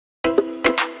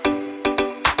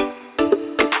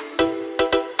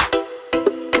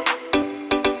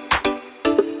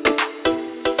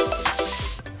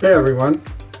Hey everyone,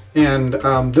 and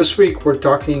this week we're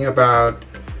talking about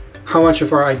how much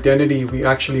of our identity we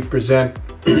actually present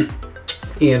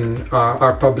in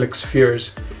our public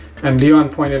spheres. And Leon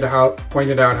pointed out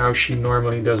how she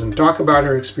normally doesn't talk about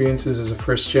her experiences as a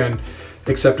first gen,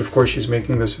 except of course she's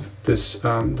making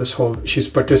she's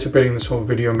participating in this whole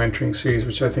video mentoring series,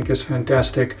 which I think is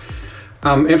fantastic.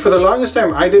 And for the longest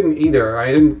time, I didn't either.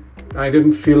 I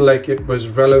didn't feel like it was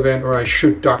relevant or I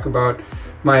should talk about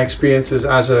my experiences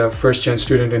as a first-gen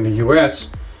student in the US.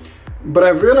 But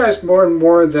I've realized more and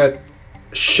more that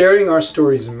sharing our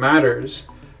stories matters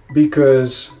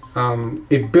because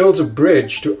it builds a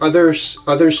bridge to other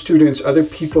students, other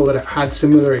people that have had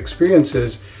similar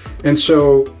experiences. And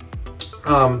so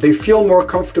they feel more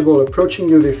comfortable approaching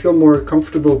you, they feel more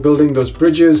comfortable building those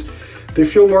bridges, they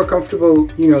feel more comfortable,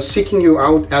 seeking you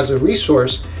out as a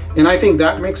resource. And I think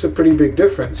that makes a pretty big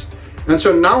difference. And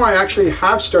so now I actually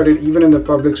have started, even in the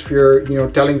public sphere,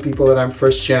 telling people that I'm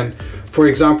first gen. For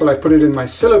example, I put it in my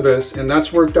syllabus, and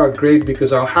that's worked out great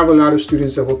because I'll have a lot of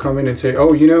students that will come in and say,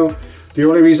 oh, the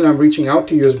only reason I'm reaching out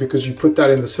to you is because you put that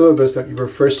in the syllabus that you were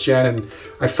first gen, and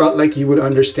I felt like you would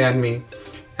understand me.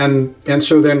 And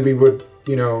so then we would,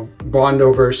 bond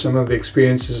over some of the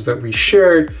experiences that we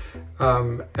shared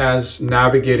as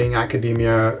navigating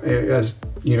academia, as,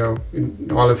 in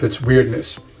all of its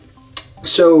weirdness.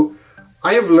 So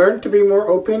I have learned to be more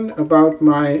open about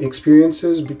my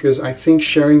experiences because I think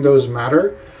sharing those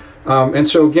matter. And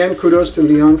so again, kudos to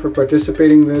Leon for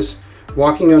participating in this,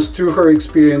 walking us through her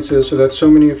experiences so that so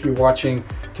many of you watching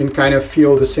can kind of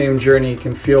feel the same journey,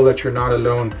 can feel that you're not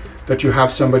alone, that you have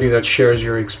somebody that shares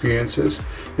your experiences.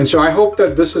 And so I hope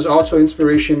that this is also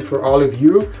inspiration for all of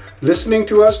you listening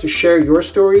to us to share your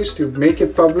stories, to make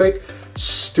it public,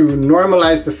 to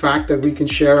normalize the fact that we can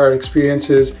share our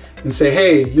experiences and say,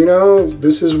 hey,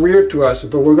 this is weird to us,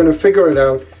 but we're going to figure it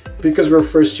out because we're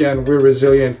first gen, we're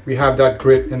resilient, we have that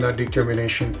grit and that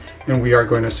determination, and we are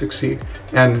going to succeed.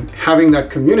 And having that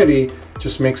community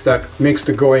just makes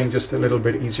the going just a little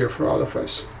bit easier for all of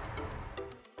us.